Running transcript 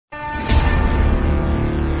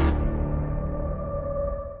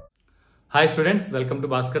Hi students, welcome to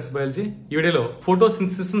Bhaskar's biology. ఈ వీడియోలో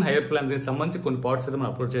photosynthesis and higher plants కి సంబంధించి కొన్ని పార్ట్స్ అయితే మనం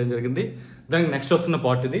అప్లోడ్ చేయడం జరిగింది. దానికి నెక్స్ట్ వస్తున్న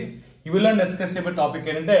పార్ట్ ఇది. ఈ వీడియోలో డిస్కస్ చేయబోయే టాపిక్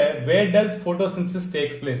ఏంటంటే where does photosynthesis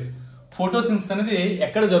takes place. Photosynthesis అనేది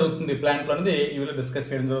ఎక్కడ జరుగుతుంది ప్లాంట్ లో అనేది ఈ వీడియో డిస్కస్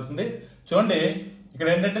చేయడం జరుగుతుంది. చూడండి, ఇక్కడ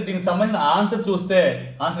ఏంటంటే దీనికి సంబంధించిన ఆన్సర్ చూస్తే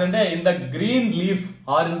ఆన్సర్ అంటే in the green leaf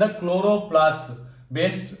are in the chloroplast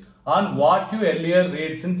based on what you earlier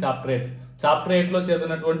reads in chapter 8. Chapter 8 లో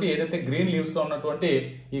చదివినటువంటి ఏదైతే గ్రీన్ లీవ్స్ లో ఉన్నటువంటి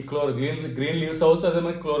ఈ గ్రీన్ లీవ్స్ అవచ్చు, అదే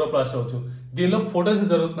మనకి క్లోరోప్లాస్ట్ అవచ్చు, దీనిలో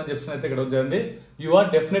ఫోటోసింథసిస్ జరుగుతుందని చెప్పి అయితే ఇక్కడ జరిగింది. You are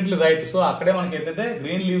definitely right. So అక్కడే మనకి ఏంటంటే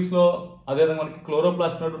గ్రీన్ లీవ్స్ లో అదేవిధంగా మనకి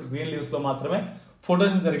క్లోరోప్లాస్ట్ ఉన్నటువంటి గ్రీన్ లీవ్స్ లో మాత్రమే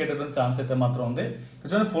ఫోటోసింథసిస్ జరిగేటటువంటి ఛాన్స్ అయితే మాత్రం ఉంది.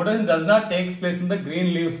 Photosynthesis does not takes place in the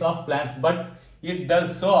green leaves of plants but it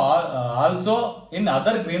does so also in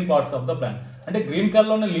other green parts of the plant. అంటే గ్రీన్ కలర్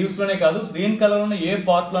లో ఉన్న లీవ్స్ లోనే కాదు, గ్రీన్ కలర్ లో ఉన్న ఏ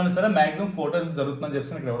పార్ట్ లోనే సరే మాక్సిమం ఫోటోసింథసిస్ జరుగుతుందని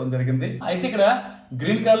చెప్పి ఇక్కడ ఇవ్వడం జరిగింది. అయితే ఇక్కడ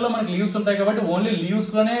గ్రీన్ కలర్ లో మనకి లీవ్స్ ఉంటాయి కాబట్టి ఓన్లీ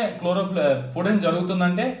లీవ్స్ లోనే ఫోటోసింథసిస్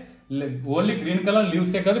జరుగుతుందంటే ఓన్లీ గ్రీన్ కలర్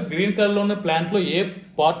లీవ్స్ ఏ కాదు, గ్రీన్ కలర్ లో ఉన్న ప్లాంట్ లో ఏ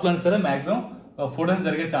పార్ట్ లోనే సరే మాక్సిమం ఫోటోసింథసిస్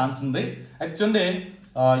జరిగే ఛాన్స్ ఉంది. Actually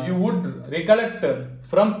you would recollect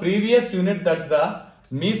from previous unit that the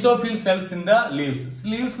mesophyll cells in the leaves.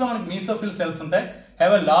 Leaves లో మనకి మీసోఫిల్ సెల్స్ ఉంటాయి,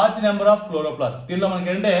 have a large number of chloroplast. దీనిలో మనకి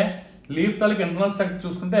ఏంటంటే లీఫ్ తాలూకు ఇంటర్నల్ స్ట్రక్చర్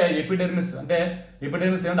చూసుకుంటే ఎపిడెర్మిస్ అంటే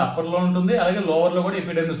ఏంటంటే అప్పర్ లో ఉంటుంది, అలాగే లోవర్ లో కూడా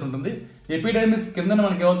ఎపిడెర్మిస్ ఉంటుంది. ఎపిడెర్మిస్ కింద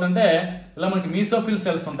మనకి ఏమవుతుంటే ఇలా మనకి మీసోఫిల్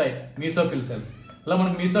సెల్స్ ఉంటాయి. మీసోఫిల్ సెల్స్ ఇలా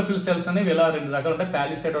మనకి మీసోఫిల్ సెల్స్ అనేవి ఇలా రెండు రకాలు ఉంటాయి,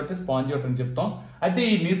 పాలిసైడ్ ఒకటి, స్పాంజి ఒకటి అని చెప్తాం. అయితే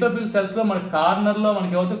ఈ మీసోఫిల్ సెల్స్ లో మనకి కార్నర్ లో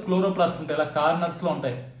మనకి ఏమవుతాయి క్లోరోప్లాస్ట్ ఉంటాయి, ఇలా కార్నర్స్ లో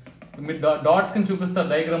ఉంటాయి. మీరు డాట్స్ కింద చూపిస్తారు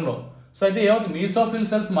డయాగ్రామ్ లో. సో అయితే ఏమవుతుంది మీసోఫిల్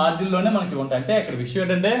సెల్స్ మార్జిన్ లోనే మనకి ఉంటాయి. అంటే ఇక్కడ విషయం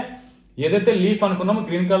ఏంటంటే ఏదైతే లీఫ్ అనుకున్నామో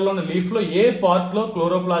గ్రీన్ కలర్ లో ఉన్న లీఫ్ లో ఏ పార్ట్ లో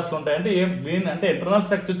క్లోరోప్లాస్ట్ ఉంటాయి అంటే ఏ గ్రీన్ అంటే ఇంటర్నల్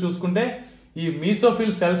స్ట్రక్చర్ చూసుకుంటే ఈ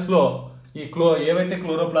మీసోఫిల్ సెల్స్ లో ఈ ఏవైతే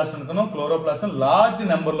క్లోరోప్లాస్ట్ అనుకున్నామో క్లోరోప్లాస్ట్ లార్జ్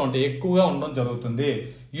నెంబర్ లో ఉంటాయి, ఎక్కువగా ఉండడం జరుగుతుంది.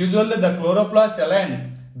 Usually the chloroplast align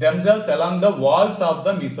themselves along the walls of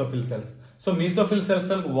the mesophyll cells. So mesophyll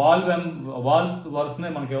cells walls works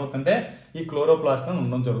మనకి ఏమవుతుంటే ఈ క్లోరోప్లాస్ట్ అని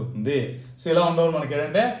ఉండడం జరుగుతుంది. సో ఇలా ఉండడం మనకి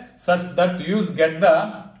ఏంటంటే such that use get the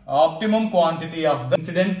optimum quantity of the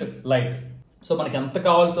incident light. So మనకి ఎంత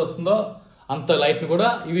కావాల్సి వస్తుందో అంత లైట్ ని కూడా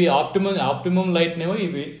ఇవి ఆప్టిమమ్ లైట్ నేమో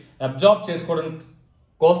ఇవి అబ్జార్బ్ చేసుకోవడం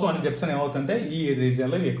కోసం అని చెప్పి ఏమవుతుంటే ఈ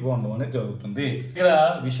రీజియన్ లో ఎక్కువ ఉండడం అనేది జరుగుతుంది. ఇక్కడ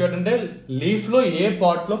విషయం ఏంటంటే లీఫ్ లో ఏ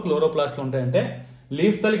పార్ట్ లో క్లోరోప్లాస్ట్లు ఉంటాయంటే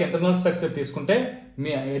లీఫ్ తల్లికి ఇంటర్నల్ స్ట్రక్చర్ తీసుకుంటే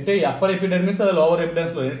అంటే అప్పర్ ఎపిడెర్మిస్ అదే లోవర్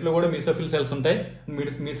ఎపిడెర్మిస్ లో ఇంట్లో కూడా మీసోఫిల్ సెల్స్ ఉంటాయి.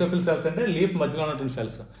 మీసోఫిల్ సెల్స్ అంటే లీఫ్ మధ్యలో ఉన్నటువంటి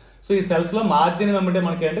సెల్స్. సో ఈ సెల్స్ లో మార్జిన్ ఏమంటే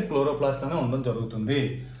మనకి అంటే క్లోరోప్లాస్ట్ అనే ఉండడం జరుగుతుంది.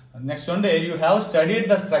 నెక్స్ట్ అంటే you have studied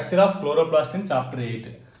the structure of chloroplast in chapter 8.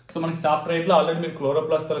 So మనకి చాప్టర్ 8 లో ఆల్రెడీ మీరు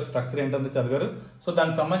క్లోరోప్లాస్ట్ తల స్ట్రక్చర్ ఏంటంటే చదివారు. సో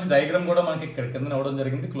దానికి సంబంధించిన డయాగ్రామ్ కూడా మనకి ఇక్కడ కింద ఇవ్వడం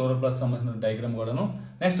జరిగింది, క్లోరోప్లాస్ట్ సంబంధించిన డయాగ్రామ్ కూడాను.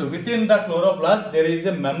 Next with in the chloroplast there is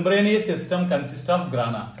a membranous system consist of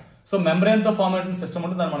గ్రానా. So membrane తో ఫార్మ్ అయిన సిస్టమ్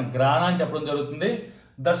ఉంటుంది, దాన్ని మనకి గ్రానా అని చెప్పడం జరుగుతుంది.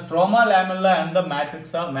 The stroma lamella and the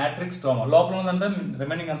matrix stroma లోపల ఉందంటే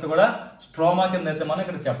రిమైనింగ్ అంతా కూడా స్ట్రోమా కింద అయితే మనం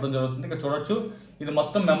ఇక్కడ చెప్పడం జరుగుతుంది. ఇక్కడ చూడొచ్చు ఇది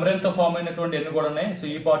మొత్తం మెంబ్రేన్ తో ఫార్మ్ అయినటువంటి ఎన్ని కూడా ఉన్నాయి. సో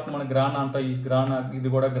ఈ పార్ట్ మన గ్రానా అంటాం, ఈ గ్రానా ఇది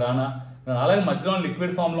కూడా గ్రానా, అలాగే మధ్యలో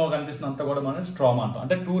లిక్విడ్ ఫామ్ లో కనిపిస్తున్న అంతా కూడా మనం స్ట్రోమా అంటాం.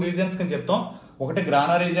 అంటే టూ రీజన్స్ కింద చెప్తాం, ఒకటి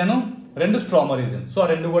గ్రానా రీజన్, రెండు స్ట్రోమా రీజన్. సో ఆ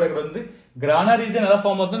రెండు కూడా ఇక్కడ ఉంది. గ్రానా రీజన్ ఎలా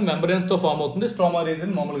ఫామ్ అవుతుంది, మెంబ్రెన్స్ తో ఫామ్ అవుతుంది. స్ట్రోమా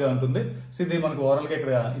రీజన్ మామూలుగా ఉంటుంది. సో ఇది మనకు ఓవరాల్ గా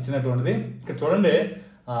ఇక్కడ ఇచ్చినటువంటిది. ఇక్కడ చూడండి,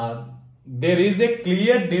 there is a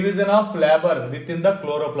clear division of labour with in the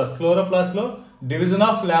chloroplast. Chloroplast లో డివిజన్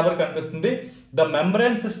ఆఫ్ లేబర్ కనిపిస్తుంది. The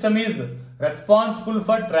membrane system is responsible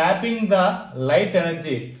for trapping the light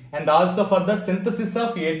energy and also for the synthesis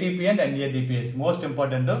of ATP and NADPH. Most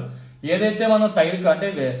important, ఏదైతే మనం తైలిక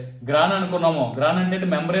అంటే గ్రానా అనుకున్నామో, గ్రానా అంటే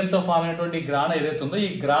membrane తో form అయినటువంటి గ్రానా ఏదైతే ఉందో ఈ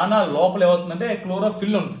గ్రానా లోపల ఏమవుతుందంటే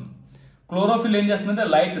క్లోరోఫిల్ ఉంటుంది. క్లోరోఫిల్ ఏం చేస్తుందంటే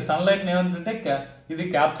లైట్ సన్ లైట్ ఏమవుతుందంటే ఇది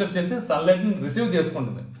క్యాప్చర్ చేసి సన్ లైట్ ని రిసీవ్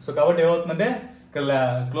చేసుకుంటుంది. సో కాబట్టి ఏమవుతుందంటే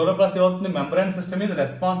క్లోరోప్లాస్ట్ ఏమవుతుంది, membrane system is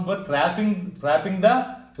responsible trapping the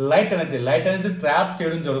light energy trap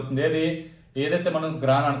చేయడం జరుగుతుంది. ఏదైతే మనం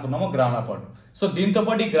గ్రానా అనుకున్నామో గ్రానా పార్ట్. సో దీంతో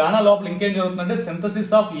పాటు ఈ గ్రానా లోపల ఇంకేం జరుగుతుందంటే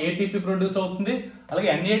సింథసిస్ ఆఫ్ ATP ప్రొడ్యూస్ అవుతుంది, అలాగే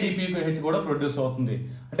NADPH కూడా ప్రొడ్యూస్ అవుతుంది.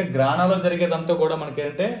 అంటే గ్రానాలో జరిగేదంతా కూడా మనకి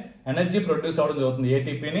ఏంటంటే ఎనర్జీ ప్రొడ్యూస్ అవడం జరుగుతుంది,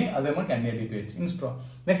 ATPని, అదే మనకి NADPH.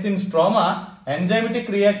 Next in stroma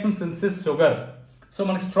enzymatic reaction synthesis sugar. So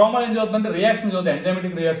మనకి స్ట్రోమా ఏం జరుగుతుందంటే రియాక్షన్ జరుగుతుంది,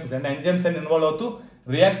 ఎంజైమెటిక్ రియాక్షన్స్ అంటే ఎంజైమ్స్ అని ఇన్వాల్వ్ అవుతూ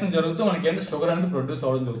రియాక్షన్ జరుగుతూ మనకి ఏంటంటే షుగర్ అనేది ప్రొడ్యూస్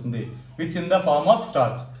అవడం జరుగుతుంది, which in the form of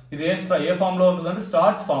starch. ఇది ఏ ఫామ్ లో ఉంటుందంటే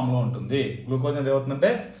స్టార్చ్ ఫామ్ లో ఉంటుంది. గ్లూకోజ్ అనేది ఏమవుతుందంటే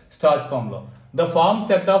స్టార్చ్ ఫామ్ లో. The form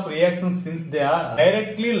set of reactions since they are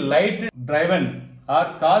directly light driven are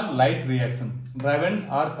call light reaction.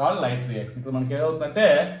 ఇప్పుడు మనకి ఏమవుతుందంటే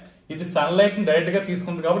ఇది సన్ లైట్ ని డైరెక్ట్ గా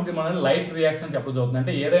తీసుకుంది కాబట్టి మనం లైట్ రియాక్షన్ చెప్పడం జరుగుతుంది.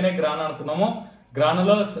 అంటే ఏదైనా గ్రానా అనుకున్నామో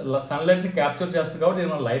గ్రానులో సన్లైట్ ని క్యాప్చర్ చేస్తుంది కాబట్టి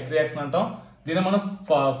దీన్ని మనం లైట్ రియాక్షన్ అంటాం. దీన్ని మనం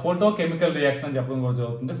ఫోటో కెమికల్ రియాక్షన్ అని చెప్పడం కూడా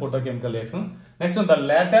జరుగుతుంది, photo chemical reaction. Next the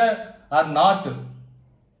latter are not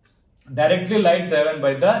directly light driven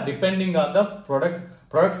by the depending on the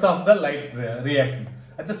products of the light reaction.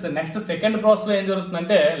 అయితే నెక్స్ట్ సెకండ్ ప్రాసెస్ లో ఏం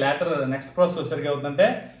జరుగుతుందంటే లాటర్ నెక్స్ట్ ప్రాసెస్ వచ్చేసరికి ఏమవుతుందంటే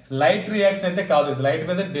లైట్ రియాక్షన్ అయితే కాదు, ఇది లైట్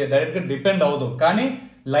మీద డైరెక్ట్ గా డిపెండ్ అవ్వదు, కానీ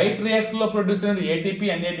లైట్ రియాక్షన్ లో ప్రొడ్యూస్ అయిన ఏటీపీ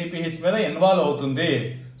NADPH మీద ఇన్వాల్వ్ అవుతుంది.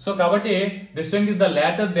 సో కాబట్టి distinguish the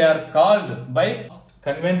later they are called by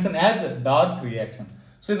convention as dark reaction.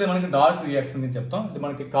 So ఇది మనకి డార్క్ రియాక్షన్ అని చెప్తాం, ఇది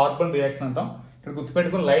మనకి కార్బన్ రియాక్షన్ అంటాం. ఇక్కడ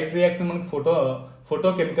గుర్తుపెట్టుకుని లైట్ రియాక్షన్ మనకి ఫోటో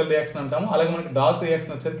కెమికల్ రియాక్షన్ అంటాము, అలాగే మనకి డార్క్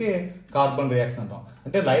రియాక్షన్ వచ్చరికి కార్బన్ రియాక్షన్ అంటాం.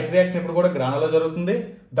 అంటే లైట్ రియాక్షన్ ఎప్పుడు కూడా గ్రానాలో జరుగుతుంది,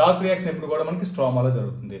 డార్క్ రియాక్షన్ ఎప్పుడు కూడా మనకి స్ట్రోమాలో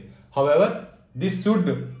జరుగుతుంది. However this should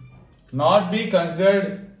not be considered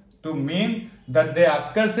to mean that they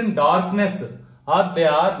occurs in darkness are they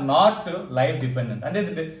are not light dependent. అంటే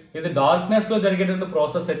ఇది డార్క్నెస్ లో జరిగేటువంటి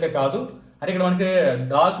ప్రాసెస్ అయితే కాదు. అంటే ఇక్కడ మనకి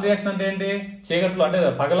డార్క్ రియాక్షన్ అంటే ఏంటి, చీకట్లో అంటే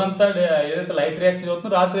పగలంతా ఏదైతే లైట్ రియాక్షన్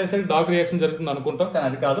జరుగుతుందో రాత్రి వేసరికి డార్క్ రియాక్షన్ జరుగుతుంది అనుకుంటాం, కానీ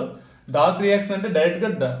అది కాదు. డార్క్ రియాక్షన్ అంటే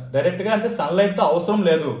డైరెక్ట్ గా అంటే సన్లైట్ తో అవసరం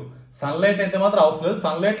లేదు, సన్లైట్ అయితే మాత్రం అవసరం లేదు,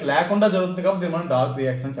 సన్లైట్ లేకుండా జరుగుతుంది కాబట్టి మనం డార్క్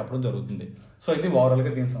రియాక్షన్ చెప్పడం జరుగుతుంది. సో ఇది ఓవరాల్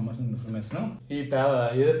గా దీనికి సంబంధించిన ఇన్ఫర్మేషన్. ఈ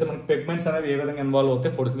ఏదైతే మనకి పిగ్మెంట్స్ అనేవి ఏ విధంగా ఇన్వాల్వ్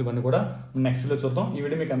అవుతాయి ఫోటోస్ ఇవన్నీ కూడా నెక్స్ట్ వీడియో చూద్దాం. ఈ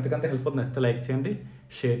వీడియో మీకు ఎంతకంత హెల్ప్ అవుతుంది, నచ్చితే లైక్ చేయండి,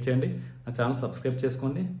 షేర్ చేయండి, నా ఛానల్ సబ్స్క్రైబ్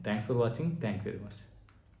చేసుకోండి. Thanks for watching, thank you very much.